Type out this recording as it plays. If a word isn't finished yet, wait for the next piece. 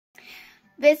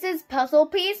This is puzzle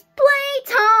piece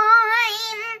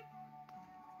playtime!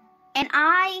 And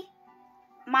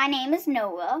my name is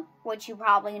Noah, which you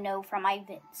probably know from my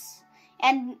vids.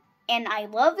 And I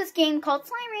love this game called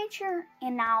Slime Rancher,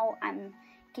 and now I'm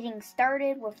getting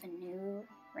started with a new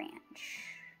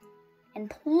ranch. And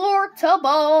plortable!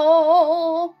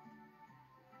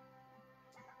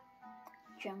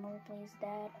 Jungle, please,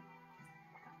 Dad.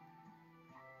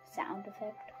 Sound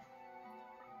effect.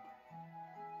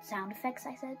 Sound effects,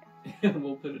 I said?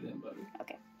 We'll put it in, buddy.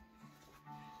 Okay.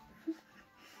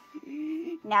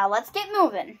 Now let's get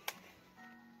moving.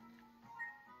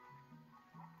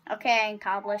 Okay, I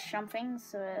accomplished something,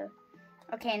 so...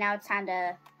 Okay, now it's time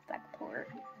to backport.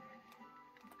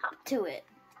 Hop to it.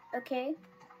 Okay.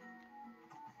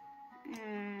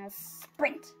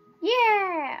 Sprint.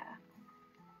 Yeah!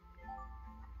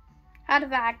 How to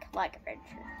vac like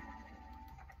adventure.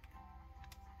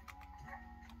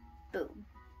 Boom.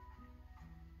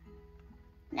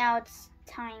 Now it's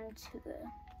time to...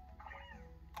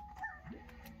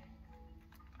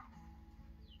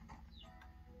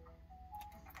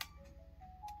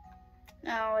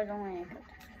 No, it's only a couple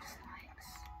of slimes.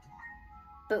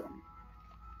 Boom.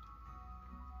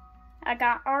 I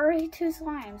got already 2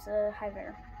 slimes. Hi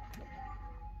there.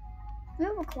 We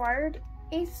acquired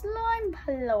a slime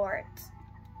plort.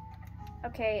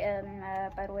 Okay,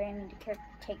 by the way, I need to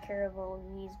take care of all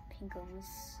these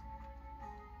pinkos.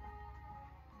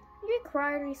 You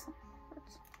acquired a slime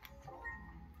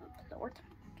plort.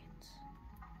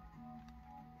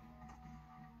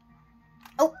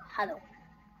 Oh, hello.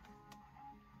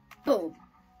 Boom.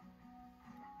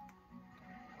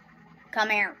 Come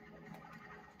here.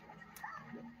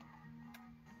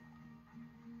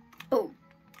 Boom.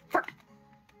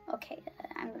 Okay,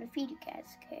 I'm gonna feed you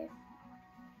guys, okay?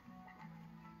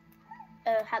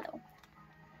 Hello.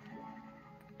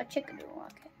 A chickadoo,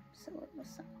 okay. So what was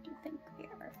something you think we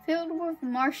are? Filled with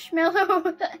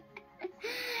marshmallow?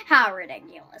 How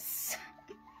ridiculous.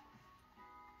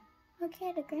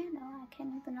 Okay, the grand, I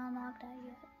can't even unlock that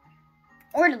yet.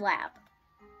 Or the lab.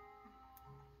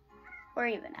 Or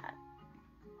even that.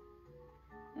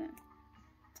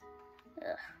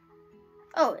 Ugh.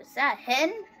 Oh, is that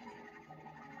hen?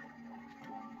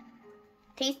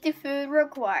 Tasty food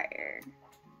required.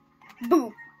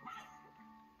 Boom.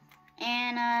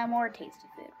 And more tasty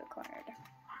food required.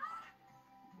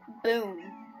 Boom.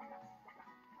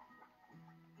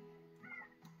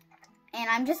 And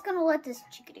I'm just gonna let this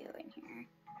chickadoo in here.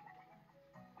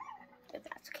 If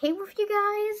that's okay with you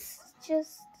guys,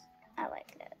 I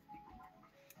like it.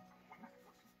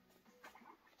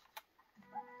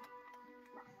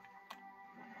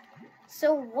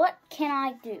 So what can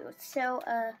I do? So,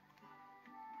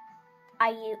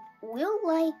 I will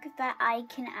like that I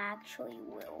can actually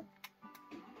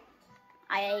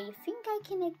I think I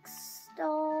can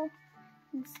install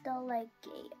like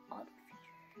a auto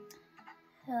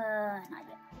feature. Not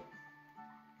yet.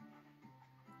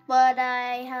 But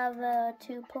I have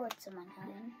 2 ports in my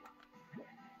hand.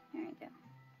 There you go.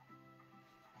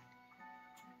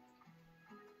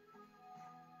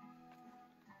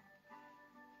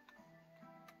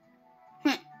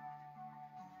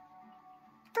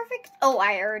 Perfect. Oh,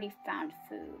 I already found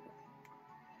food.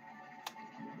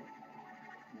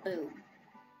 Boom.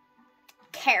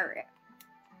 Carrot.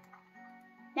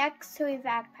 Next to a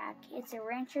backpack, it's a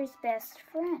rancher's best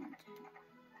friend.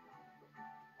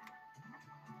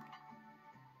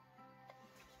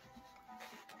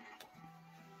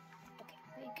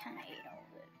 Kind of ate all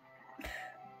of it.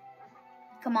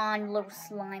 Come on, little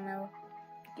Slimo.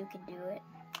 You can do it.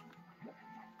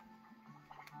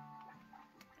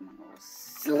 Come on, little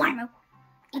Slimo.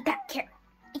 Eat that carrot.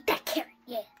 Eat that carrot.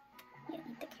 Yeah. Yeah,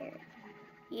 eat the carrot.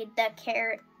 Eat that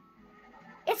carrot.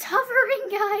 It's hovering,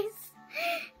 guys.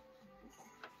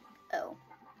 Oh.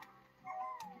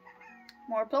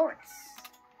 More plorts.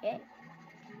 Yeah.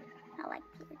 I like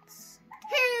plorts.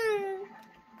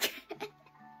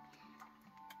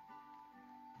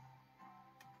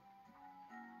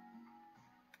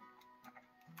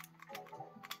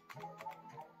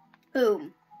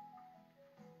 Boom.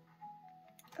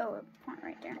 Oh, a point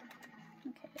right there.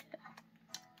 Okay.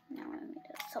 Now I need to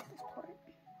sell this port.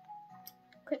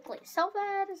 Quickly. Sell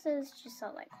that. This is just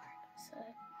so like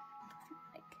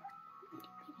itty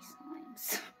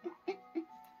slimes.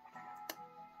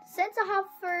 Since I have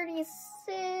 36.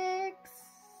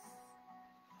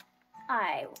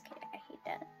 I hate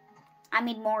that. I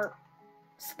need more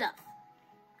stuff.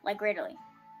 Like literally.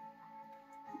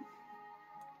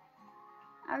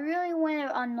 I really want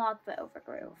to unlock the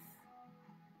overgrowth.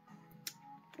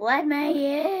 Let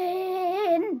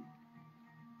me in!